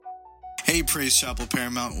Hey, Praise Chapel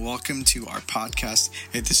Paramount. Welcome to our podcast.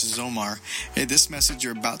 Hey, this is Omar. Hey, this message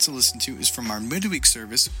you're about to listen to is from our midweek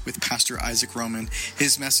service with Pastor Isaac Roman.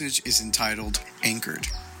 His message is entitled Anchored.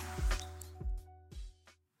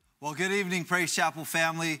 Well, good evening, Praise Chapel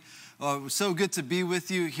family. So good to be with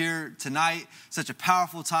you here tonight. Such a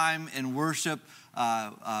powerful time in worship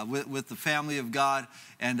with the family of God.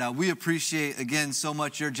 And we appreciate, again, so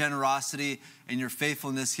much your generosity and your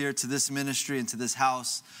faithfulness here to this ministry and to this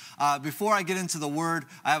house. Before I get into the word,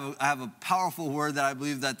 I have a powerful word that I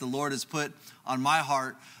believe that the Lord has put on my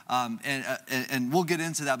heart, and we'll get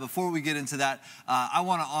into that. Before we get into that, I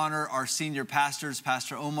want to honor our senior pastors,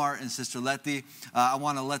 Pastor Omar and Sister Letty. I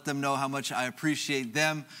want to let them know how much I appreciate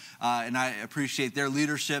them, and I appreciate their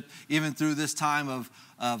leadership, even through this time of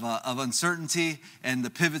uncertainty and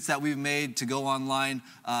the pivots that we've made to go online.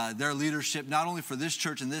 Their leadership, not only for this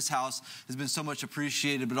church and this house, has been so much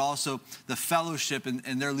appreciated, but also the fellowship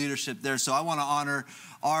and their leadership there. So I want to honor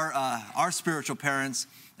our spiritual parents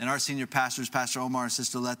and our senior pastors, Pastor Omar and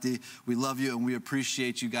Sister Letty. We love you and we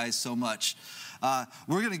appreciate you guys so much.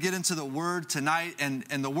 We're going to get into the word tonight,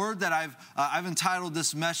 and the word that I've entitled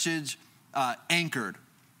this message, Anchored.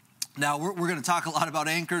 Now, we're going to talk a lot about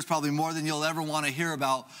anchors, probably more than you'll ever want to hear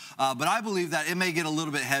about, but I believe that it may get a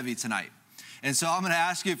little bit heavy tonight. And so I'm going to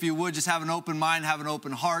ask you if you would just have an open mind, have an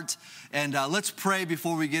open heart, and let's pray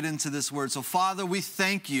before we get into this word. So, Father, we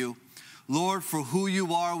thank you, Lord, for who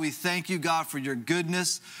you are. We thank you, God, for your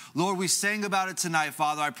goodness. Lord, we sang about it tonight,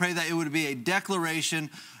 Father. I pray that it would be a declaration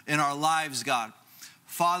in our lives, God,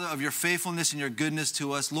 Father, of your faithfulness and your goodness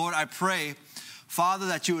to us. Lord, I pray, Father,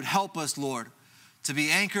 that you would help us, Lord, to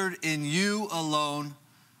be anchored in you alone,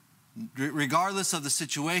 regardless of the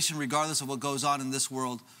situation, regardless of what goes on in this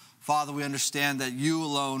world. Father, we understand that you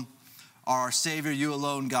alone are our Savior. You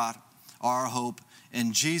alone, God, are our hope.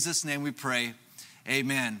 In Jesus' name we pray,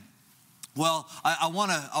 amen. Well, I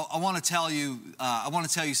want to tell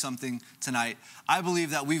you something tonight. I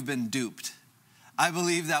believe that we've been duped. I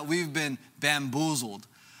believe that we've been bamboozled.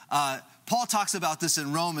 Paul talks about this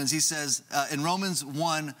in Romans. He says, in Romans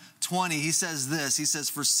 1:20, he says this. He says,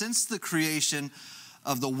 For since the creation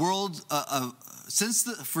of the world, since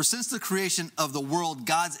the creation of the world,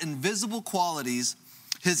 God's invisible qualities,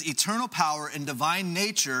 his eternal power and divine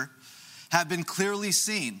nature have been clearly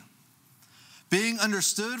seen, being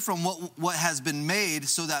understood from what has been made,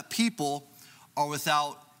 so that people are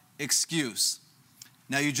without excuse.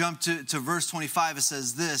 Now you jump to verse 25, it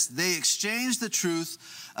says this: They exchanged the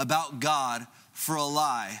truth about God for a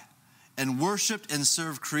lie, and worshiped and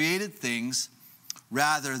served created things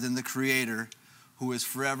rather than the Creator, who is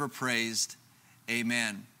forever praised.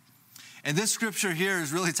 Amen. And this scripture here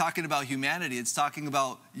is really talking about humanity. It's talking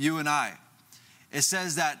about you and I. It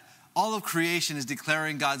says that all of creation is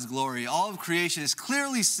declaring God's glory. All of creation is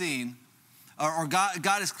clearly seen, or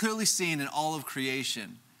God is clearly seen in all of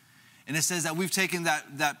creation. And it says that we've taken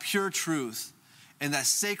that pure truth and that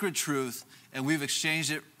sacred truth, and we've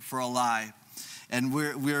exchanged it for a lie. And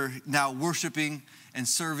we're now worshiping and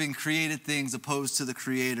serving created things opposed to the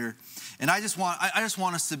Creator. And I just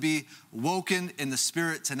want us to be woken in the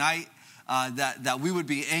Spirit tonight, that we would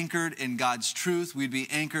be anchored in God's truth. We'd be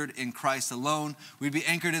anchored in Christ alone. We'd be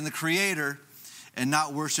anchored in the Creator and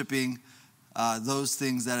not worshiping those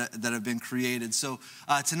things that have been created. So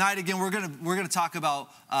tonight, again, we're gonna talk about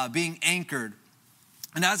being anchored.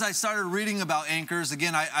 And as I started reading about anchors,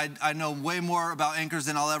 again, I know way more about anchors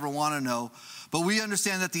than I'll ever want to know. But we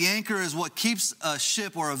understand that the anchor is what keeps a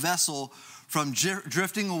ship or a vessel from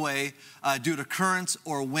drifting away due to currents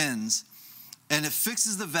or winds. And it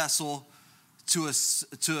fixes the vessel to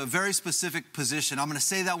a very specific position. I'm going to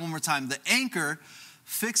say that one more time. The anchor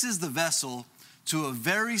fixes the vessel to a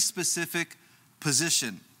very specific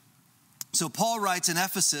position. So Paul writes in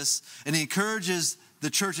Ephesus, and he encourages the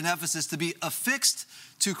church in Ephesus to be affixed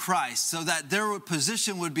to Christ, so that their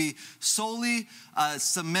position would be solely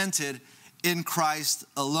cemented in Christ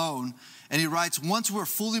alone. And he writes, once we're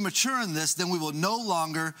fully mature in this, then we will no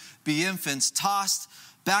longer be infants, tossed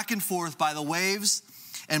back and forth by the waves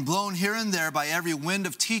and blown here and there by every wind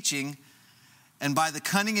of teaching and by the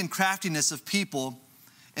cunning and craftiness of people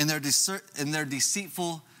in their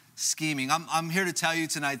deceitful scheming. I'm here to tell you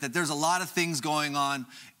tonight that there's a lot of things going on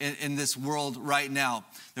in this world right now.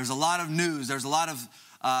 There's a lot of news. There's a lot of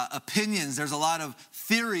opinions. There's a lot of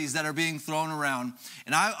theories that are being thrown around.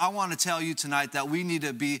 And I want to tell you tonight that we need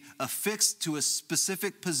to be affixed to a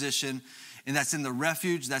specific position, and that's in the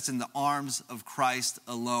refuge, that's in the arms of Christ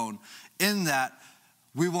alone. In that,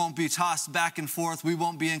 we won't be tossed back and forth. We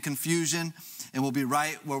won't be in confusion, and we'll be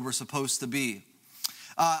right where we're supposed to be.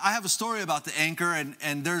 I have a story about the anchor,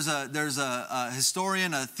 and there's a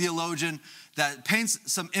historian, a theologian, that paints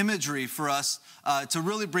some imagery for us to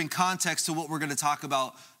really bring context to what we're going to talk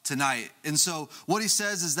about tonight. And so what he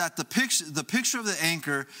says is that the picture of the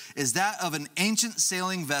anchor is that of an ancient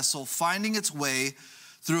sailing vessel finding its way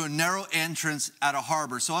through a narrow entrance at a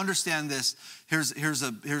harbor. So understand this. Here's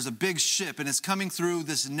a big ship, and it's coming through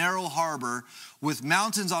this narrow harbor with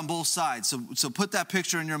mountains on both sides. So put that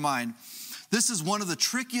picture in your mind. This is one of the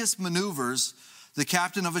trickiest maneuvers the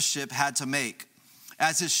captain of a ship had to make.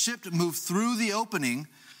 As his ship moved through the opening,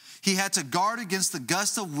 he had to guard against the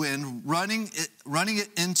gust of wind running it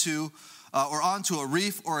into or onto a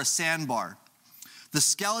reef or a sandbar. The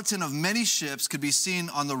skeleton of many ships could be seen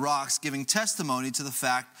on the rocks, giving testimony to the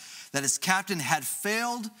fact that its captain had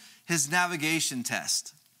failed his navigation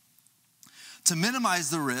test. To minimize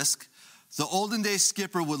the risk, the olden day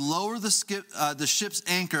skipper would lower the ship's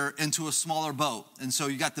anchor into a smaller boat. And so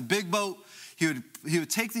you got the big boat, he would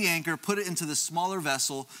take the anchor, put it into the smaller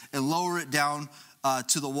vessel, and lower it down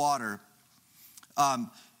to the water. And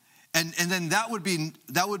then that would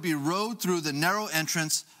be rowed through the narrow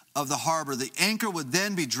entrance of the harbor. The anchor would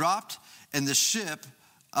then be dropped, and this ship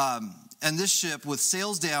with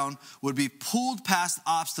sails down would be pulled past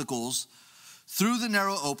obstacles through the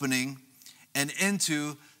narrow opening and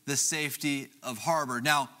into the safety of harbor.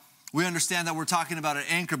 Now, we understand that we're talking about an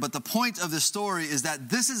anchor, but the point of this story is that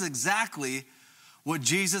this is exactly what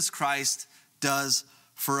Jesus Christ does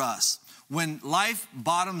for us. When life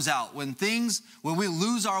bottoms out, when we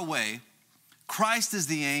lose our way, Christ is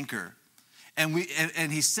the anchor.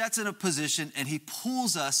 And he sets in a position and he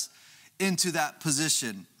pulls us into that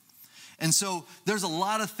position. And so there's a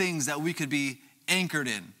lot of things that we could be anchored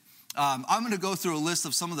in. I'm going to go through a list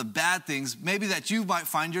of some of the bad things maybe that you might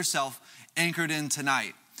find yourself anchored in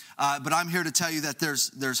tonight. But I'm here to tell you that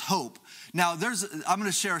there's hope. Now, I'm going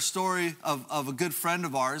to share a story of a good friend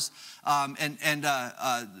of ours.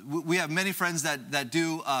 We have many friends that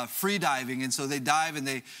do free diving. And so they dive and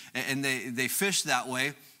they fish that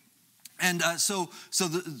way. And so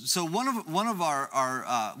one of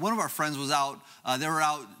our friends was out. They were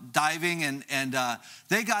out diving, and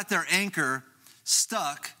they got their anchor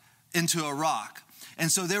stuck into a rock. And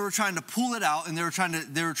so they were trying to pull it out, and they were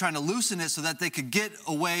trying to loosen it so that they could get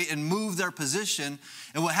away and move their position.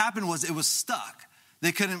 And what happened was it was stuck.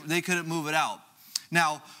 They couldn't move it out.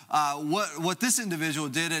 Now, what this individual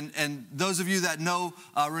did, and those of you that know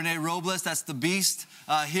Rene Robles, that's the beast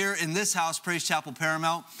here in this house, Praise Chapel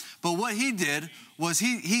Paramount. But what he did was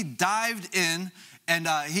he dived in, and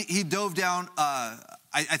he dove down,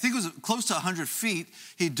 I think it was close to 100 feet.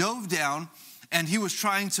 He dove down, and he was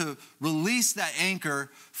trying to release that anchor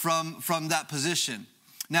from that position.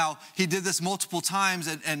 Now, he did this multiple times,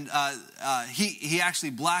 and he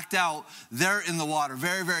actually blacked out there in the water.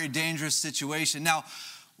 Very, very dangerous situation. Now,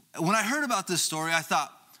 when I heard about this story, I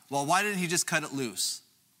thought, well, why didn't he just cut it loose?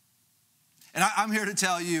 And I'm here to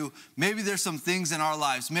tell you, maybe there's some things in our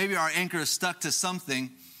lives. Maybe our anchor is stuck to something,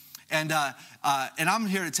 and I'm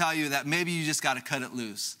here to tell you that maybe you just got to cut it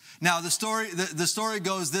loose. Now, the story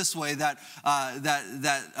goes this way, that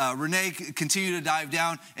Rene continued to dive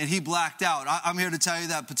down, and he blacked out. I'm here to tell you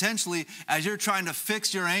that potentially, as you're trying to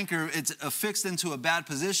fix your anchor, it's affixed into a bad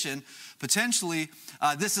position. Potentially,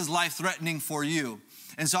 this is life-threatening for you.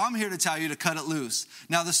 And so I'm here to tell you to cut it loose.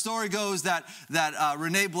 Now, the story goes that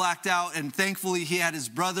Rene blacked out, and thankfully he had his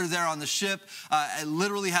brother there on the ship,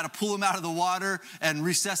 literally had to pull him out of the water and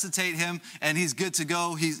resuscitate him, and he's good to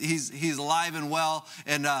go. He's alive and well,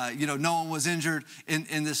 and no one was injured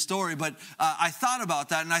in this story. But I thought about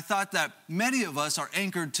that, and I thought that many of us are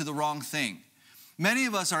anchored to the wrong thing. Many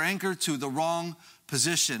of us are anchored to the wrong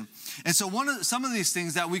position. And so some of these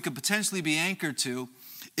things that we could potentially be anchored to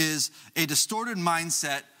is a distorted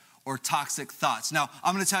mindset or toxic thoughts. Now,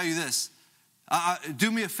 I'm going to tell you this. Do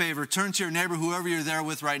me a favor. Turn to your neighbor, whoever you're there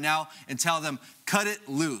with right now, and tell them, cut it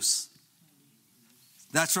loose.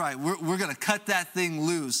 That's right. We're going to cut that thing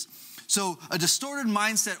loose. So a distorted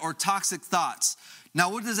mindset or toxic thoughts. Now,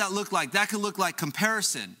 what does that look like? That could look like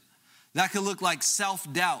comparison. That could look like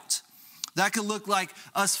self-doubt. That could look like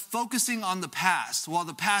us focusing on the past. Well,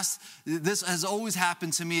 the past, this has always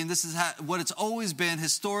happened to me, and this is what it's always been.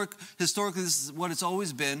 Historically, this is what it's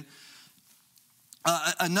always been.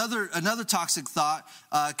 Another toxic thought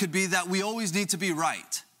could be that we always need to be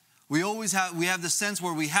right. We have the sense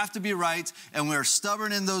where we have to be right, and we're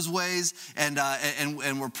stubborn in those ways, and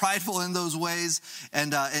we're prideful in those ways,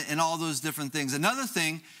 and all those different things. Another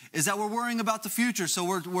thing is that we're worrying about the future. So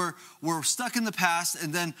we're stuck in the past,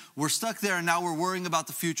 and then we're stuck there, and now we're worrying about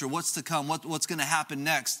the future. What's to come? What's going to happen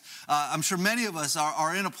next? I'm sure many of us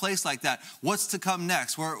are in a place like that. What's to come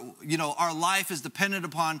next? Where our life is dependent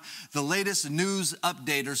upon the latest news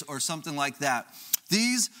update or something like that.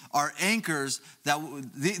 These are anchors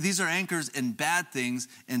in bad things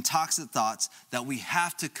and toxic thoughts that we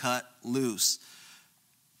have to cut loose.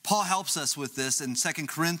 Paul helps us with this in 2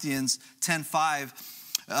 Corinthians 10:5.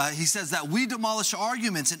 He says that we demolish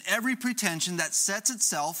arguments and every pretension that sets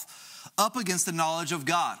itself up against the knowledge of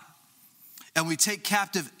God. And we take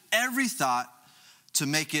captive every thought to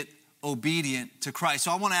make it obedient to Christ.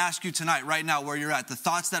 So I want to ask you tonight, right now, where you're at, the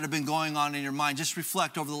thoughts that have been going on in your mind, just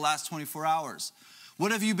reflect over the last 24 hours.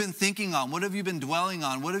 What have you been thinking on? What have you been dwelling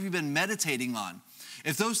on? What have you been meditating on?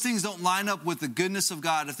 If those things don't line up with the goodness of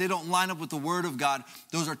God, if they don't line up with the Word of God,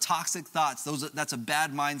 those are toxic thoughts. That's a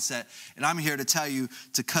bad mindset. And I'm here to tell you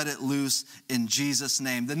to cut it loose in Jesus'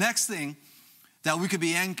 name. The next thing that we could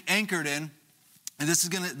be anchored in, and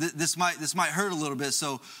this might hurt a little bit,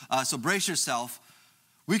 so brace yourself.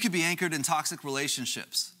 We could be anchored in toxic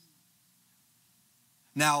relationships.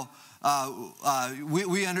 Now,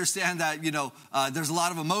 we understand that there's a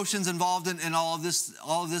lot of emotions involved in all of this,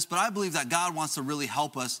 but I believe that God wants to really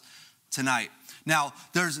help us tonight. Now,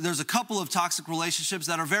 there's a couple of toxic relationships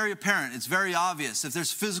that are very apparent. It's very obvious. If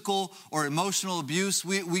there's physical or emotional abuse,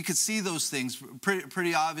 we could see those things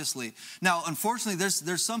pretty obviously. Now, unfortunately,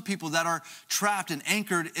 there's some people that are trapped and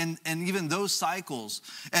anchored in even those cycles,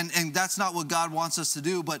 and that's not what God wants us to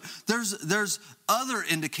do. But there's other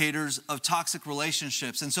indicators of toxic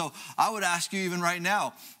relationships, and so I would ask you even right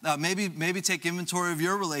now, maybe take inventory of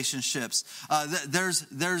your relationships. There's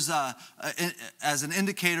as an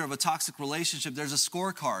indicator of a toxic relationship, there's a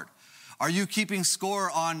scorecard. Are you keeping score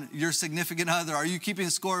on your significant other? Are you keeping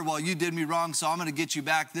score, well, you did me wrong, so I'm going to get you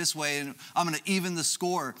back this way, and I'm going to even the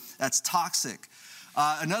score? That's toxic.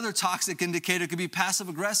 Another toxic indicator could be passive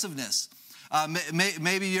aggressiveness.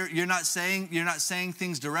 Maybe you're not saying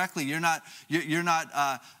things directly. You're not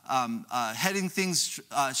heading things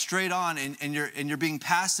straight on, and you're being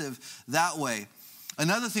passive that way.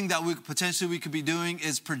 Another thing that we could be doing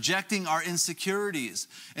is projecting our insecurities.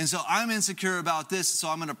 And so I'm insecure about this, so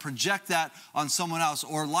I'm going to project that on someone else.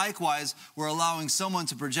 Or likewise, we're allowing someone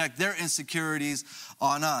to project their insecurities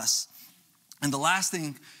on us. And the last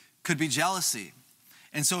thing could be jealousy.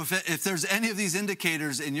 And so if there's any of these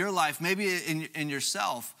indicators in your life, maybe in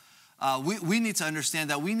yourself, we need to understand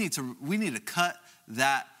that we need to cut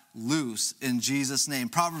that loose in Jesus' name.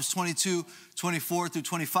 Proverbs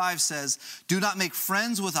 22:24-25 says, "Do not make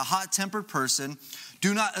friends with a hot-tempered person.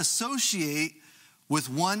 Do not associate with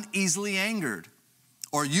one easily angered,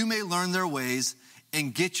 or you may learn their ways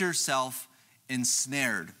and get yourself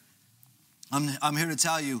ensnared." I'm here to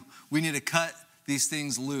tell you, we need to cut these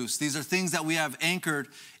things loose. These are things that we have anchored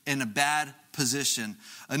in a bad position.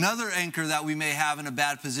 Another anchor that we may have in a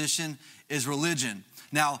bad position is religion.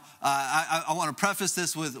 Now, I want to preface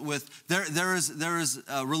this with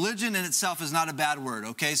religion in itself is not a bad word,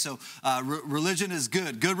 okay? So religion is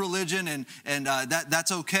good religion, and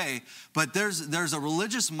that's okay. But there's a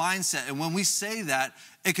religious mindset, and when we say that,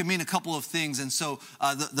 it can mean a couple of things. And so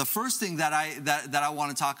the first thing that I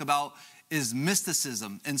want to talk about is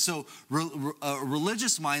mysticism. And so a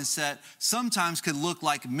religious mindset sometimes could look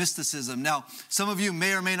like mysticism. Now, some of you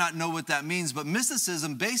may or may not know what that means, but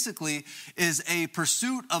mysticism basically is a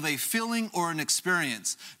pursuit of a feeling or an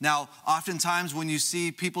experience. Now, oftentimes when you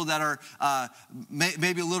see people that are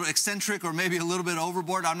maybe a little eccentric or maybe a little bit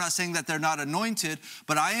overboard, I'm not saying that they're not anointed,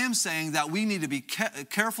 but I am saying that we need to be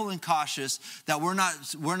careful and cautious that we're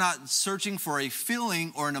not searching for a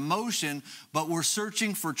feeling or an emotion, but we're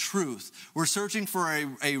searching for truth. We're searching for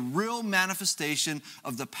a real manifestation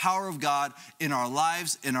of the power of God in our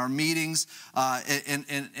lives, in our meetings,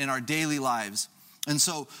 in our daily lives. And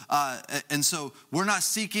so we're not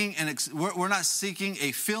seeking a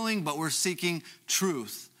feeling, but we're seeking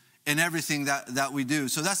truth in everything that we do.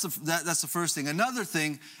 So that's the first thing. Another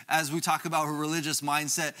thing, as we talk about a religious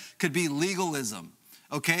mindset, could be legalism.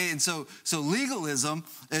 Okay, and so legalism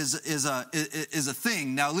is a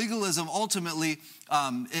thing. Now, legalism ultimately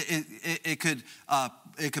it could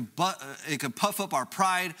puff up our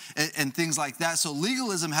pride and things like that. So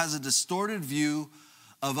legalism has a distorted view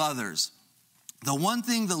of others. The one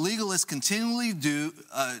thing that a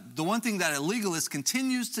legalist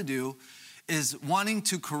continues to do is wanting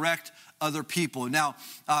to correct other people. Now,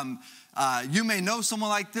 you may know someone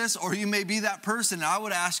like this, or you may be that person. And I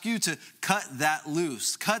would ask you to cut that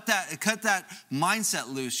loose. Cut that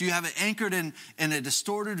mindset loose. You have it anchored in a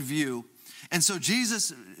distorted view. And so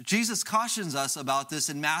Jesus cautions us about this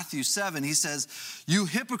in Matthew 7. He says, "You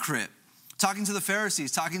hypocrite," talking to the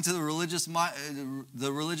Pharisees, talking to the religious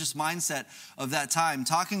mindset of that time,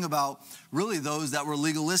 talking about really those that were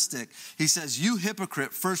legalistic. He says, "You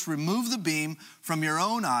hypocrite, first remove the beam from your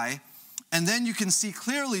own eye, and then you can see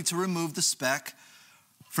clearly to remove the speck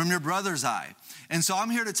from your brother's eye." And so I'm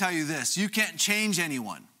here to tell you this: you can't change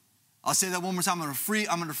anyone. I'll say that one more time. I'm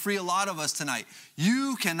going to free a lot of us tonight.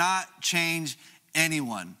 You cannot change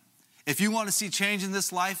anyone. If you want to see change in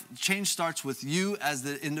this life, change starts with you as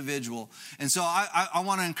the individual. And so I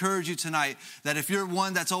want to encourage you tonight that if you're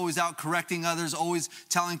one that's always out correcting others, always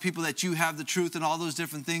telling people that you have the truth and all those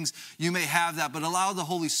different things, you may have that, but allow the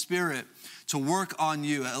Holy Spirit to work on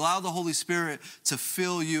you. Allow the Holy Spirit to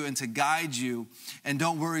fill you and to guide you, and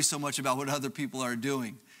don't worry so much about what other people are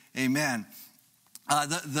doing. Amen.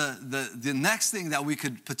 The next thing that we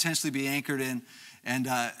could potentially be anchored in, and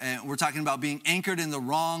we're talking about being anchored in the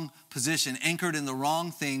wrong position, anchored in the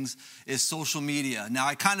wrong things, is social media. Now,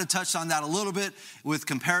 I kind of touched on that a little bit with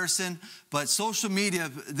comparison, but social media,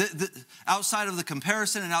 outside of the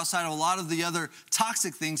comparison and outside of a lot of the other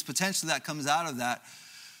toxic things potentially that comes out of that,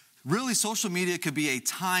 really social media could be a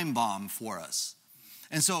time bomb for us.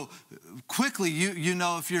 And so quickly, you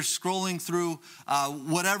know, if you're scrolling through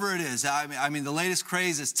whatever it is, I mean, the latest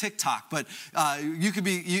craze is TikTok, but you could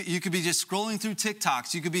be just scrolling through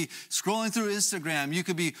TikToks. You could be scrolling through Instagram. You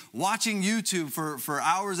could be watching YouTube for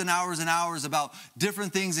hours and hours and hours about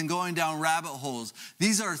different things and going down rabbit holes.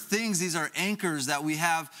 These are anchors that we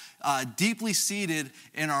have deeply seated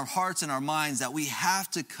in our hearts and our minds that we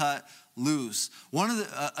have to cut loose.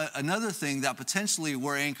 Another thing that potentially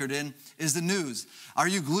we're anchored in is the news. Are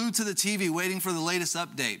you glued to the TV waiting for the latest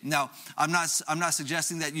update? Now, I'm not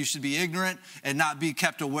suggesting that you should be ignorant and not be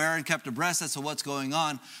kept aware and kept abreast as to what's going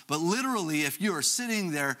on. But literally, if you are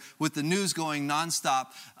sitting there with the news going nonstop,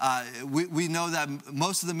 we know that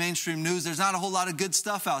most of the mainstream news, there's not a whole lot of good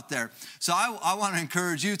stuff out there. So I want to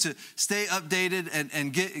encourage you to stay updated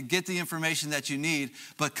and get the information that you need,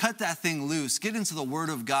 but cut that thing loose. Get into the Word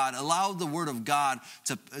of God. Allow the Word of God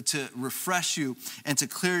to refresh you and to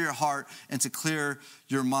clear your heart and to clear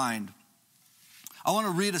your mind. I want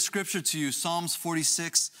to read a scripture to you, Psalms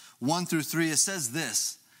 46, 1-3. It says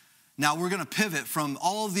this. Now we're going to pivot from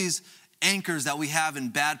all of these anchors that we have in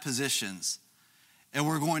bad positions, and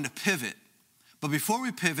we're going to pivot. But before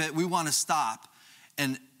we pivot, we want to stop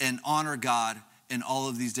and honor God in all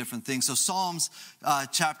of these different things. So Psalms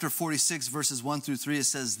chapter 46, verses 1-3, it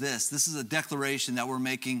says this. This is a declaration that we're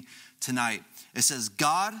making tonight. It says,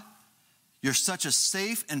 "God, you're such a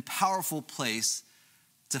safe and powerful place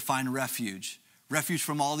to find refuge. Refuge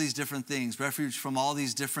from all these different things. Refuge from all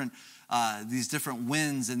these different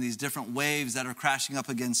winds and these different waves that are crashing up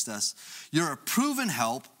against us. You're a proven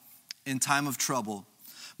help in time of trouble.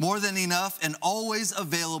 More than enough and always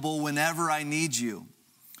available whenever I need you.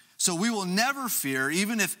 So we will never fear,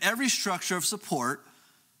 even if every structure of support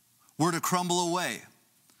were to crumble away.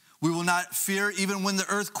 We will not fear even when the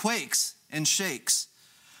earth quakes and shakes,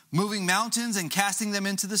 moving mountains and casting them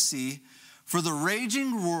into the sea. For the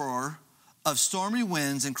raging roar of stormy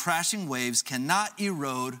winds and crashing waves cannot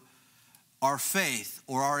erode our faith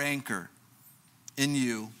or our anchor in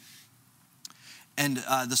you." And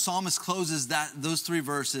the psalmist closes those three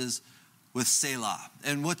verses with Selah.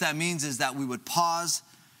 And what that means is that we would pause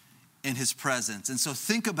in his presence. And so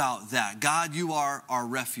think about that. God, you are our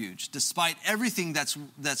refuge. Despite everything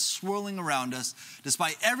that's swirling around us,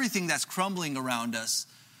 despite everything that's crumbling around us,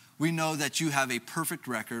 we know that you have a perfect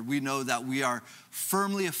record. We know that we are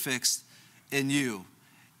firmly affixed in you.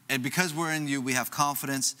 And because we're in you, we have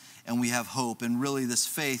confidence and we have hope. And really this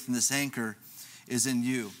faith and this anchor is in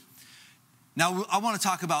you. Now, I want to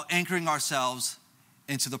talk about anchoring ourselves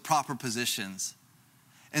into the proper positions.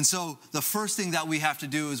 And so the first thing that we have to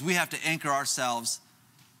do is we have to anchor ourselves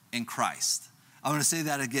in Christ. I'm going to say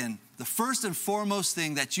that again. The first and foremost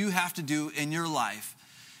thing that you have to do in your life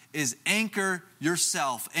is anchor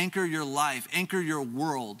yourself, anchor your life, anchor your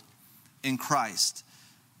world in Christ.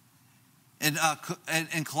 And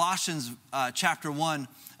in Colossians chapter 1,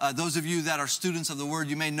 those of you that are students of the Word,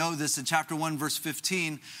 you may know this. In chapter 1, verse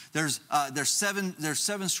 15, there's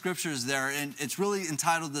seven scriptures there, and it's really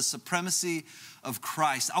entitled "The Supremacy of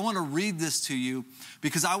Christ." I want to read this to you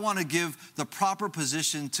because I want to give the proper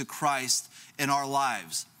position to Christ in our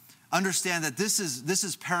lives. understand that this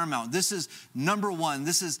is paramount. This is number one.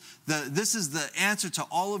 This is the answer to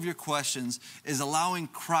all of your questions, is allowing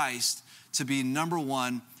Christ to be number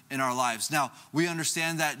one in our lives. Now, we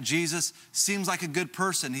understand that Jesus seems like a good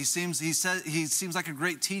person. He seems like a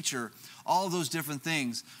great teacher, all those different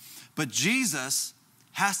things. But Jesus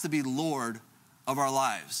has to be Lord of our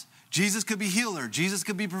lives. Jesus could be healer. Jesus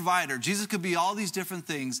could be provider. Jesus could be all these different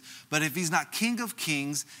things. But if he's not King of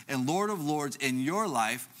Kings and Lord of Lords in your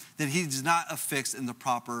life, then he's not affixed in the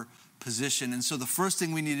proper position. And so the first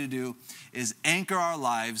thing we need to do is anchor our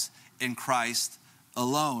lives in Christ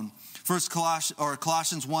alone.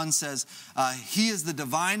 Colossians 1 says, he is the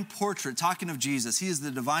divine portrait, talking of Jesus, he is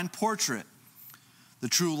the divine portrait, the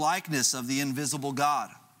true likeness of the invisible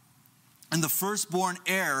God, and the firstborn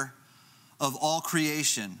heir of all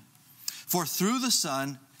creation. For through the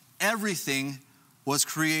Son, everything was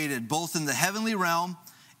created, both in the heavenly realm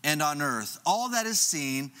and on earth. All that is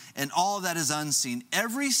seen and all that is unseen,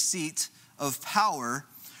 every seat of power,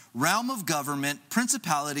 realm of government,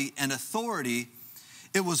 principality, and authority,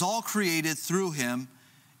 it was all created through him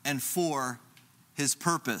and for his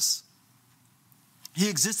purpose. He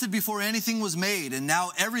existed before anything was made, and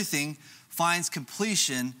now everything finds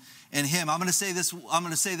completion in him. I'm going to say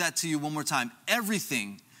that to you one more time.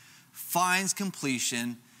 Everything finds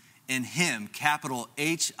completion in him, capital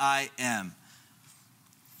H-I-M.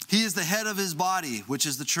 He is the head of his body, which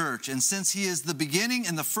is the church. And since he is the beginning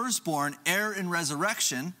and the firstborn, heir in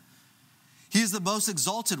resurrection, he is the most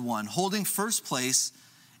exalted one, holding first place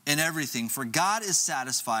in everything. For God is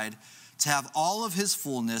satisfied to have all of his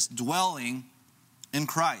fullness dwelling in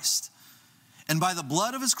Christ. And by the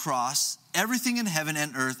blood of his cross, everything in heaven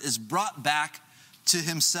and earth is brought back to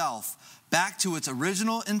himself, back to its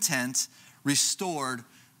original intent, restored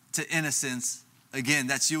to innocence again.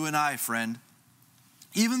 That's you and I, friend.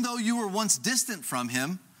 Even though you were once distant from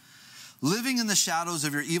him, living in the shadows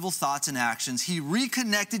of your evil thoughts and actions, he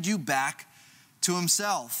reconnected you back to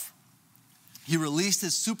himself. He released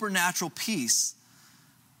his supernatural peace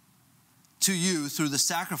to you through the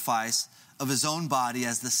sacrifice of his own body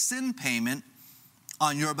as the sin payment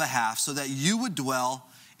on your behalf, so that you would dwell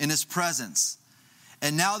in his presence.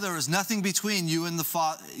 And now there is nothing between you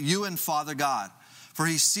and Father God, for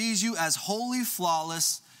he sees you as holy,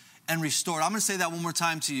 flawless, and restored. I'm going to say that one more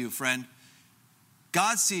time to you, friend.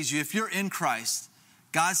 God sees you, if you're in Christ,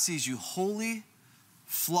 God sees you holy,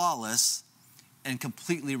 flawless, and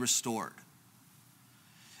completely restored.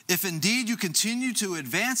 If indeed you continue to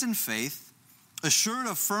advance in faith, assured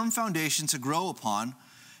of firm foundation to grow upon,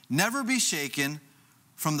 never be shaken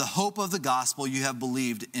from the hope of the gospel you have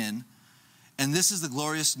believed in. And this is the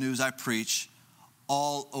glorious news I preach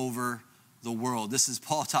all over the world. This is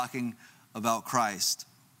Paul talking about Christ.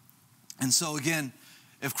 And so again,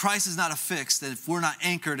 if Christ is not affixed, and if we're not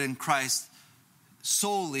anchored in Christ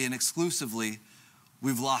solely and exclusively,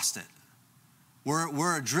 we've lost it.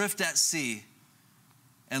 We're adrift at sea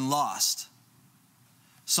and lost.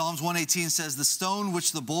 Psalms 118 says, the stone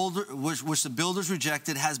which the builders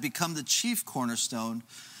rejected has become the chief cornerstone.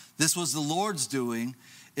 This was the Lord's doing.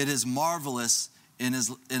 It is marvelous in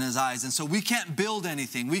his eyes. And so we can't build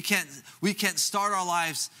anything. We can't start our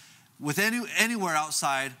lives with anywhere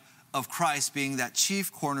outside of Christ being that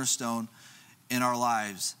chief cornerstone in our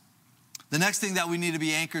lives. The next thing that we need to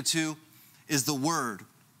be anchored to is the Word.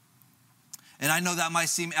 And I know that might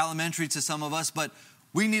seem elementary to some of us, but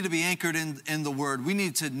we need to be anchored in the Word. We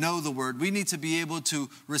need to know the Word. We need to be able to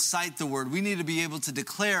recite the Word. We need to be able to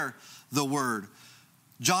declare the Word.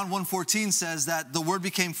 John 1:14 says that the Word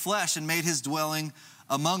became flesh and made his dwelling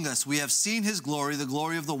among us. We have seen his glory, the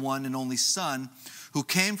glory of the one and only Son, who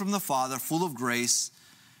came from the Father, full of grace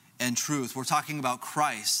and truth. We're talking about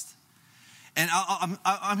Christ. And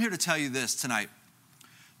I'm here to tell you this tonight,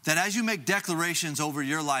 that as you make declarations over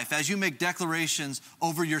your life, as you make declarations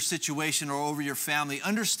over your situation or over your family,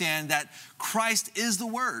 understand that Christ is the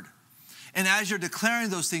Word. And as you're declaring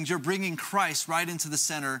those things, you're bringing Christ right into the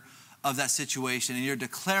center of that situation. And you're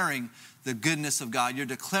declaring the goodness of God. You're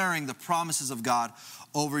declaring the promises of God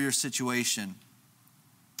over your situation.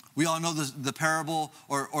 We all know the parable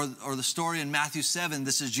or the story in Matthew 7.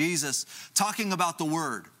 This is Jesus talking about the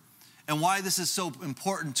Word and why this is so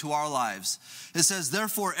important to our lives. It says,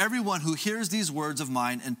 therefore, everyone who hears these words of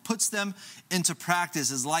mine and puts them into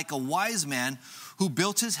practice is like a wise man who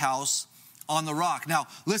built his house on the rock. Now,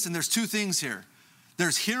 listen, there's two things here.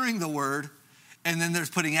 There's hearing the Word, and then there's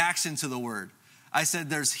putting action to the Word. I said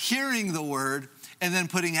there's hearing the Word and then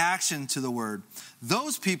putting action to the Word.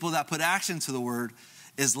 Those people that put action to the Word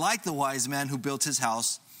is like the wise man who built his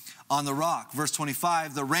house on the rock. Verse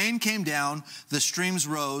 25, the rain came down, the streams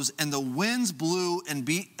rose, and the winds blew and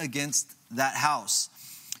beat against that house.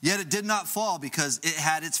 Yet it did not fall because it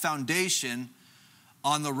had its foundation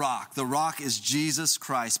on the rock. The rock is Jesus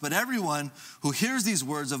Christ. But everyone who hears these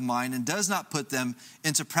words of mine and does not put them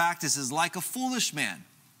into practice is like a foolish man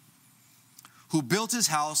who built his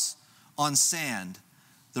house on sand.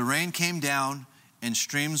 The rain came down and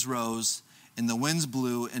streams rose and the winds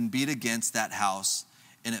blew and beat against that house,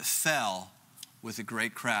 and it fell with a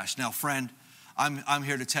great crash. Now, friend, I'm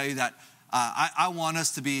here to tell you that I want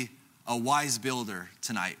us to be a wise builder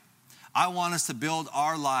tonight. I want us to build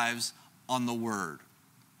our lives on the Word,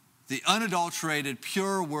 the unadulterated,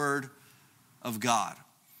 pure Word of God.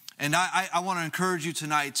 And I want to encourage you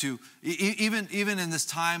tonight to, even in this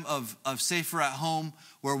time of Safer at Home,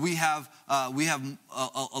 where we have a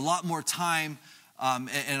lot more time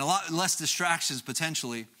and a lot less distractions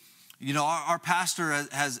potentially. You know, our pastor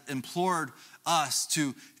has implored us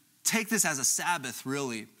to take this as a Sabbath,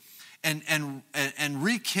 really, and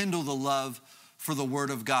rekindle the love for the Word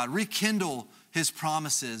of God. Rekindle His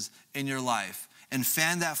promises in your life and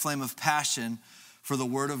fan that flame of passion for the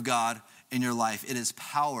Word of God in your life. It is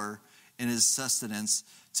power and it is sustenance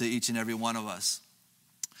to each and every one of us.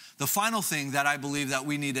 The final thing that I believe that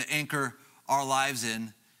we need to anchor our lives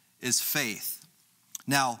in is faith.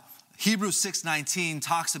 Now, Hebrews 6:19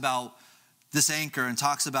 talks about this anchor and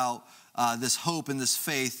talks about this hope and this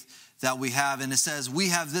faith that we have. And it says, we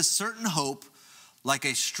have this certain hope like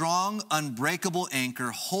a strong, unbreakable anchor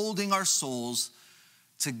holding our souls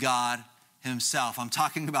to God Himself. I'm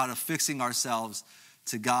talking about affixing ourselves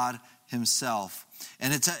to God Himself.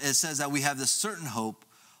 And it says that we have this certain hope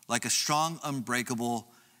like a strong, unbreakable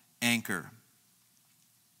anchor.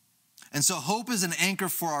 And so hope is an anchor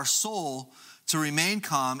for our soul to remain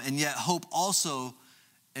calm, and yet hope also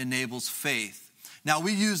enables faith. Now,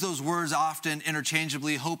 we use those words often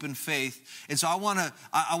interchangeably, hope and faith. And so I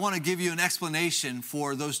want to give you an explanation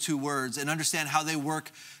for those two words and understand how they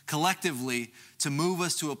work collectively to move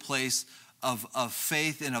us to a place of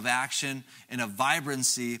faith and of action and of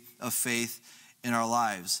vibrancy of faith in our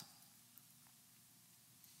lives.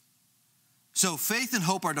 So faith and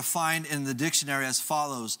hope are defined in the dictionary as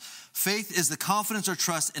follows. Faith is the confidence or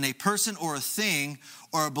trust in a person or a thing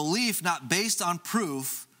or a belief not based on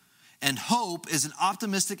proof, and hope is an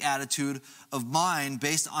optimistic attitude of mind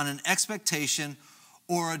based on an expectation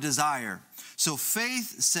or a desire. So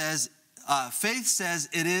faith says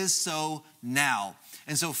it is so now.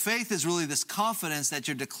 And so faith is really this confidence that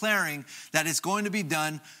you're declaring that it's going to be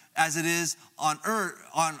done as it is on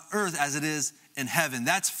earth as it is in heaven.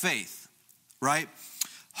 That's faith, right?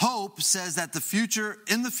 Hope says that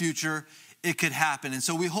in the future, it could happen. And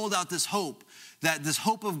so we hold out this hope, that this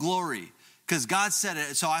hope of glory, because God said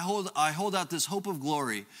it. So I hold out this hope of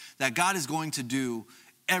glory that God is going to do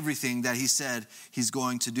everything that He said He's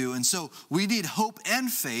going to do. And so we need hope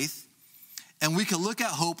and faith. And we can look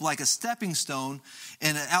at hope like a stepping stone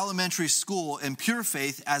in an elementary school and pure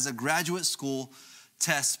faith as a graduate school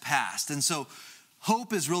test passed. And so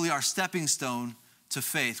hope is really our stepping stone to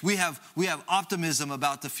faith. We have optimism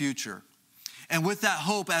about the future. And with that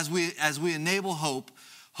hope, as we enable hope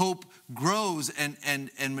grows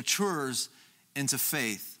and matures into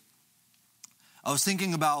faith. I was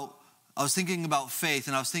thinking about faith,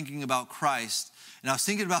 and I was thinking about Christ, and I was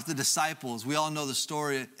thinking about the disciples. We all know the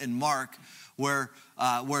story in Mark where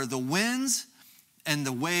the winds and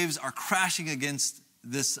the waves are crashing against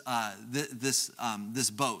this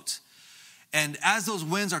boat. And as those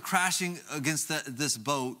winds are crashing against this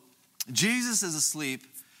boat, Jesus is asleep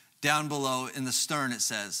down below in the stern, it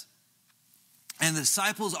says. And the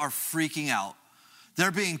disciples are freaking out.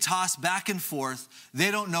 They're being tossed back and forth.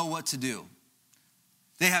 They don't know what to do.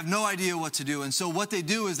 They have no idea what to do. And so what they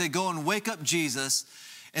do is they go and wake up Jesus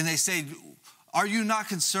and they say, "Are you not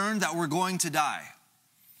concerned that we're going to die?"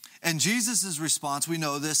 And Jesus' response, we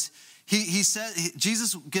know this,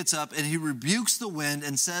 Jesus gets up and he rebukes the wind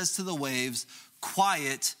and says to the waves,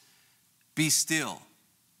 "Quiet, be still."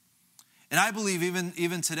 And I believe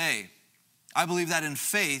even today, I believe that in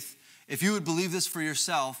faith, if you would believe this for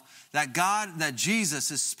yourself, that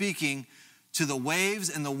Jesus is speaking to the waves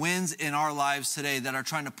and the winds in our lives today that are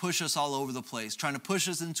trying to push us all over the place, trying to push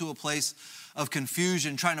us into a place of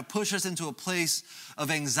confusion, trying to push us into a place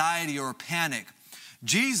of anxiety or panic.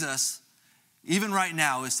 Jesus, even right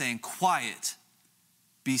now, is saying, "Quiet,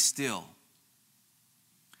 be still."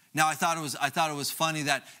 Now, I thought it was funny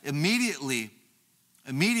that immediately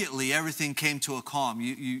everything came to a calm.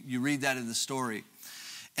 You read that in the story.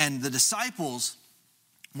 And the disciples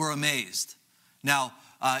were amazed. Now,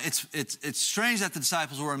 it's strange that the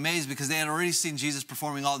disciples were amazed because they had already seen Jesus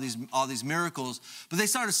performing all these miracles. But they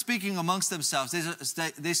started speaking amongst themselves.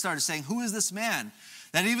 They started saying, "Who is this man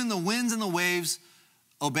that even the winds and the waves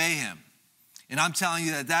obey him?" And I'm telling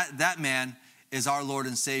you that man is our Lord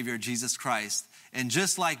and Savior, Jesus Christ. And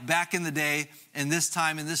just like back in the day, in this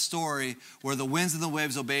time, in this story, where the winds and the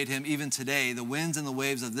waves obeyed him, even today, the winds and the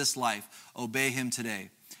waves of this life obey him today.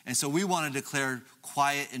 And so we want to declare,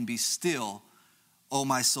 "Quiet and be still, O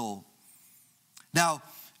my soul." Now,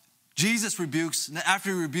 Jesus after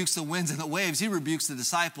he rebukes the winds and the waves, he rebukes the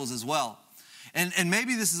disciples as well. And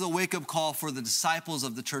maybe this is a wake-up call for the disciples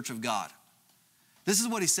of the church of God. This is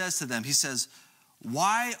what he says to them. He says,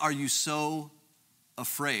 "Why are you so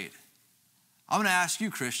afraid?" I'm going to ask you,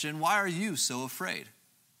 Christian, why are you so afraid?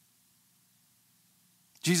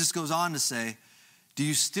 Jesus goes on to say, "Do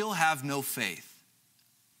you still have no faith?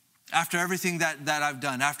 After everything that I've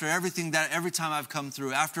done, after everything that every time I've come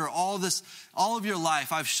through, after all of your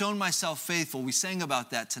life, I've shown myself faithful." We sang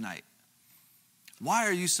about that tonight. Why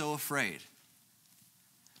are you so afraid?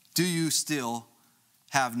 Do you still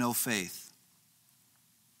have no faith?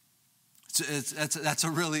 That's a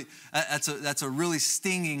really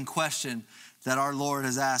stinging question that our Lord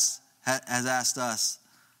has asked us.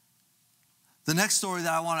 The next story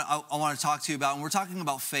that I want to talk to you about, and we're talking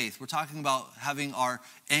about faith. We're talking about having our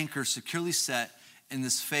anchor securely set in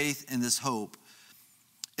this faith, in this hope,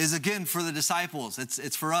 is again for the disciples.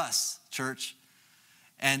 It's for us, church.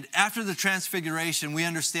 And after the transfiguration, we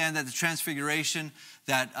understand that the transfiguration,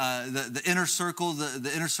 that the inner circle,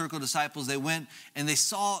 the inner circle disciples, they went and they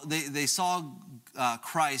saw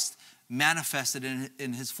Christ manifested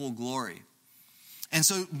in his full glory. And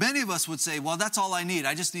so many of us would say, "Well, that's all I need.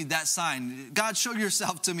 I just need that sign. God, show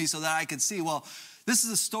yourself to me so that I can see." Well, this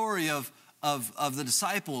is a story of the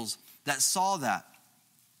disciples that saw that.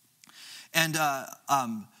 And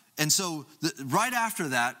so right after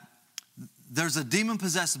that, there's a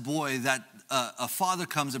demon-possessed boy that a father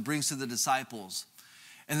comes and brings to the disciples.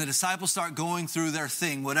 And the disciples start going through their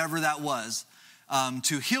thing, whatever that was,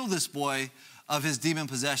 to heal this boy of his demon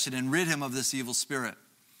possession and rid him of this evil spirit.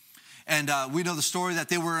 And we know the story that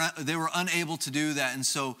they were unable to do that, and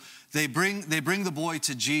so they bring the boy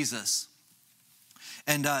to Jesus,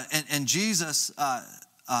 and Jesus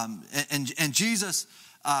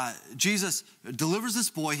Jesus delivers this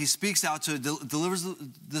boy. He speaks out to delivers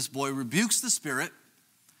this boy, rebukes the spirit,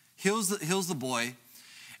 heals the boy,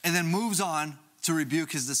 and then moves on to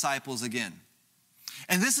rebuke his disciples again.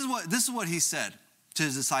 And this is what he said to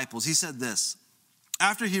his disciples. He said this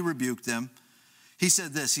after he rebuked them. He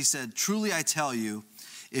said this, he said, "Truly I tell you,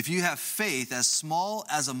 if you have faith as small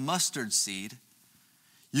as a mustard seed,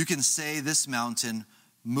 you can say this mountain,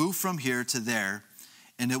 'Move from here to there,'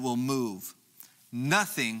 and it will move.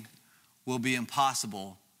 Nothing will be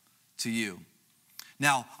impossible to you."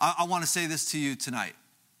 Now, I want to say this to you tonight,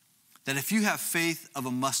 that if you have faith of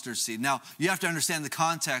a mustard seed, now you have to understand the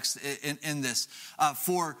context in this.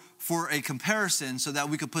 For a comparison, so that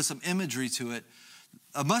we could put some imagery to it,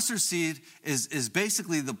 a mustard seed is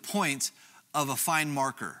basically the point of a fine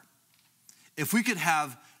marker. If we could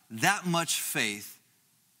have that much faith,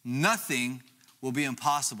 nothing will be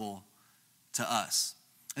impossible to us.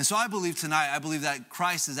 And so I believe that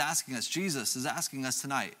Christ is asking us, Jesus is asking us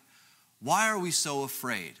tonight, why are we so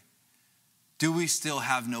afraid? Do we still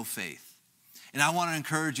have no faith? And I want to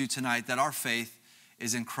encourage you tonight that our faith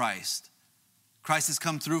is in Christ. Christ has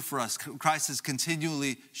come through for us. Christ has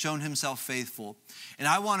continually shown himself faithful. And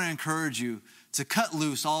I want to encourage you to cut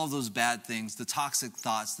loose all of those bad things, the toxic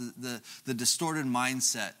thoughts, the distorted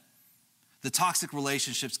mindset, the toxic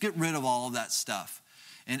relationships. Get rid of all of that stuff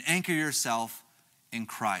and anchor yourself in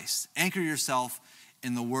Christ. Anchor yourself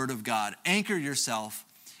in the Word of God. Anchor yourself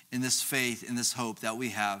in this faith, in this hope that we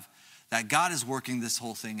have, that God is working this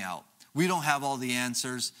whole thing out. We don't have all the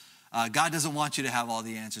answers. God doesn't want you to have all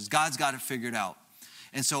the answers. God's got it figured out.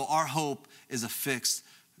 And so our hope is affixed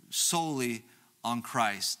solely on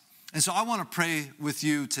Christ. And so I want to pray with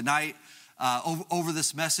you tonight over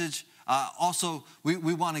this message. Also,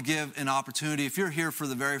 we want to give an opportunity. If you're here for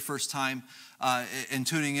the very first time and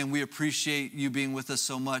tuning in, we appreciate you being with us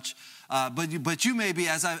so much. But you may be,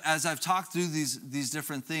 as I've talked through these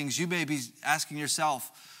different things, you may be asking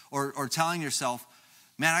yourself or telling yourself,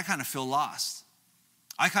 "Man, I kind of feel lost.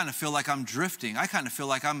 I kind of feel like I'm drifting. I kind of feel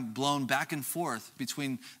like I'm blown back and forth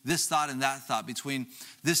between this thought and that thought, between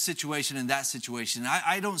this situation and that situation.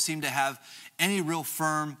 I don't seem to have any real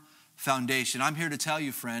firm foundation." I'm here to tell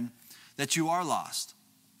you, friend, that you are lost.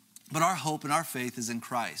 But our hope and our faith is in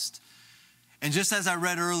Christ. And just as I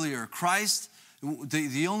read earlier, Christ,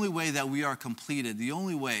 the only way that we are completed, the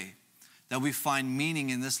only way that we find meaning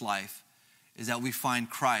in this life is that we find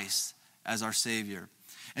Christ as our Savior.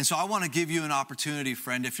 And so I want to give you an opportunity,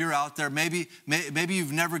 friend. If you're out there, maybe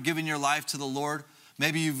you've never given your life to the Lord.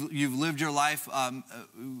 Maybe you've lived your life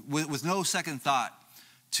with no second thought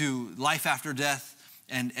to life after death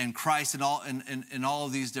and Christ and all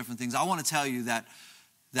of these different things. I want to tell you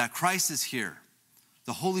that Christ is here.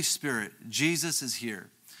 The Holy Spirit, Jesus is here.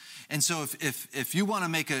 And so if you want to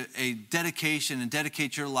make a dedication and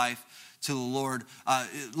dedicate your life to the Lord,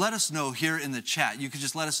 let us know here in the chat. You could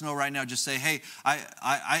just let us know right now. Just say, hey,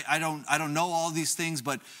 I don't know all these things,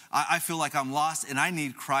 but I feel like I'm lost and I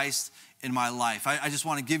need Christ in my life. I just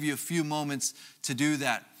want to give you a few moments to do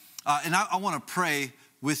that. And I want to pray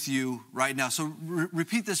with you right now. So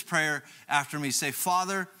repeat this prayer after me. Say,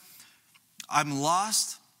 Father, I'm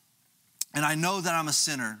lost and I know that I'm a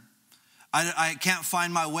sinner. I can't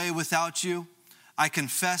find my way without you. I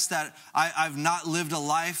confess that I've not lived a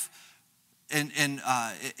life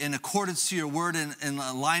in accordance to your word and in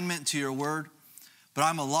alignment to your word, but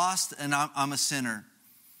I'm a lost and I'm a sinner.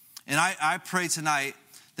 And I pray tonight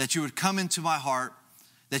that you would come into my heart,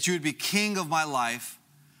 that you would be king of my life,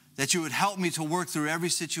 that you would help me to work through every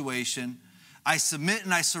situation. I submit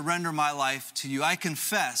and I surrender my life to you. I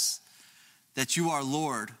confess that you are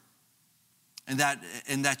Lord and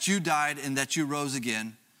that you died and that you rose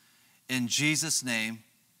again. In Jesus' name,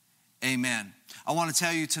 amen. I want to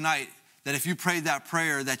tell you tonight that if you prayed that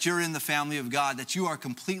prayer, that you're in the family of God, that you are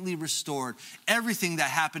completely restored. Everything that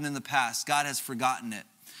happened in the past, God has forgotten it.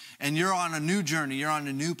 And you're on a new journey, you're on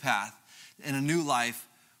a new path and a new life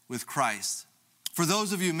with Christ. For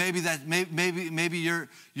those of you maybe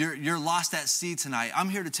you're lost at sea tonight, I'm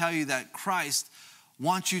here to tell you that Christ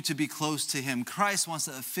wants you to be close to him. Christ wants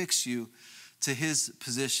to affix you to his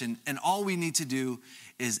position. And all we need to do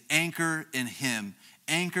is anchor in him,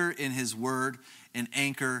 anchor in his word, and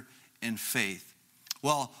anchor in faith.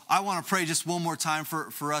 Well, I want to pray just one more time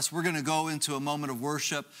for us. We're going to go into a moment of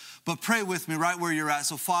worship, but pray with me right where you're at.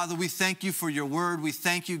 So, Father, we thank you for your word. We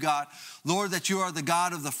thank you, God, Lord, that you are the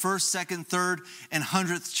God of the first, second, third, and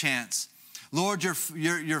 100th chance. Lord, your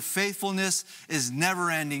faithfulness is never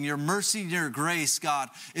ending. Your mercy and your grace, God,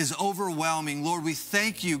 is overwhelming. Lord, we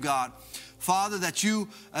thank you, God, Father, that you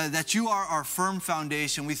are our firm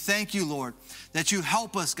foundation. We thank you, Lord, that you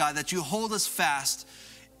help us, God, that you hold us fast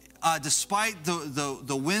despite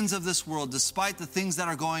the winds of this world, despite the things that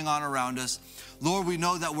are going on around us. Lord, we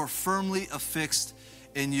know that we're firmly affixed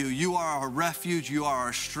in you. You are our refuge. You are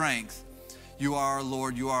our strength. You are our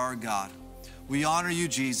Lord. You are our God. We honor you,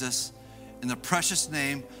 Jesus. In the precious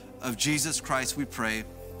name of Jesus Christ, we pray.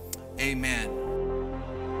 Amen.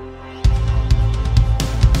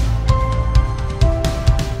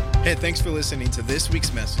 Hey, thanks for listening to this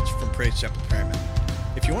week's message from Praise Chapel Paramount.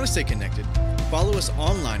 If you want to stay connected, follow us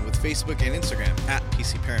online with Facebook and Instagram at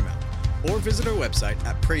PC Paramount, or visit our website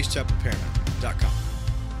at praisechapelparamount.com.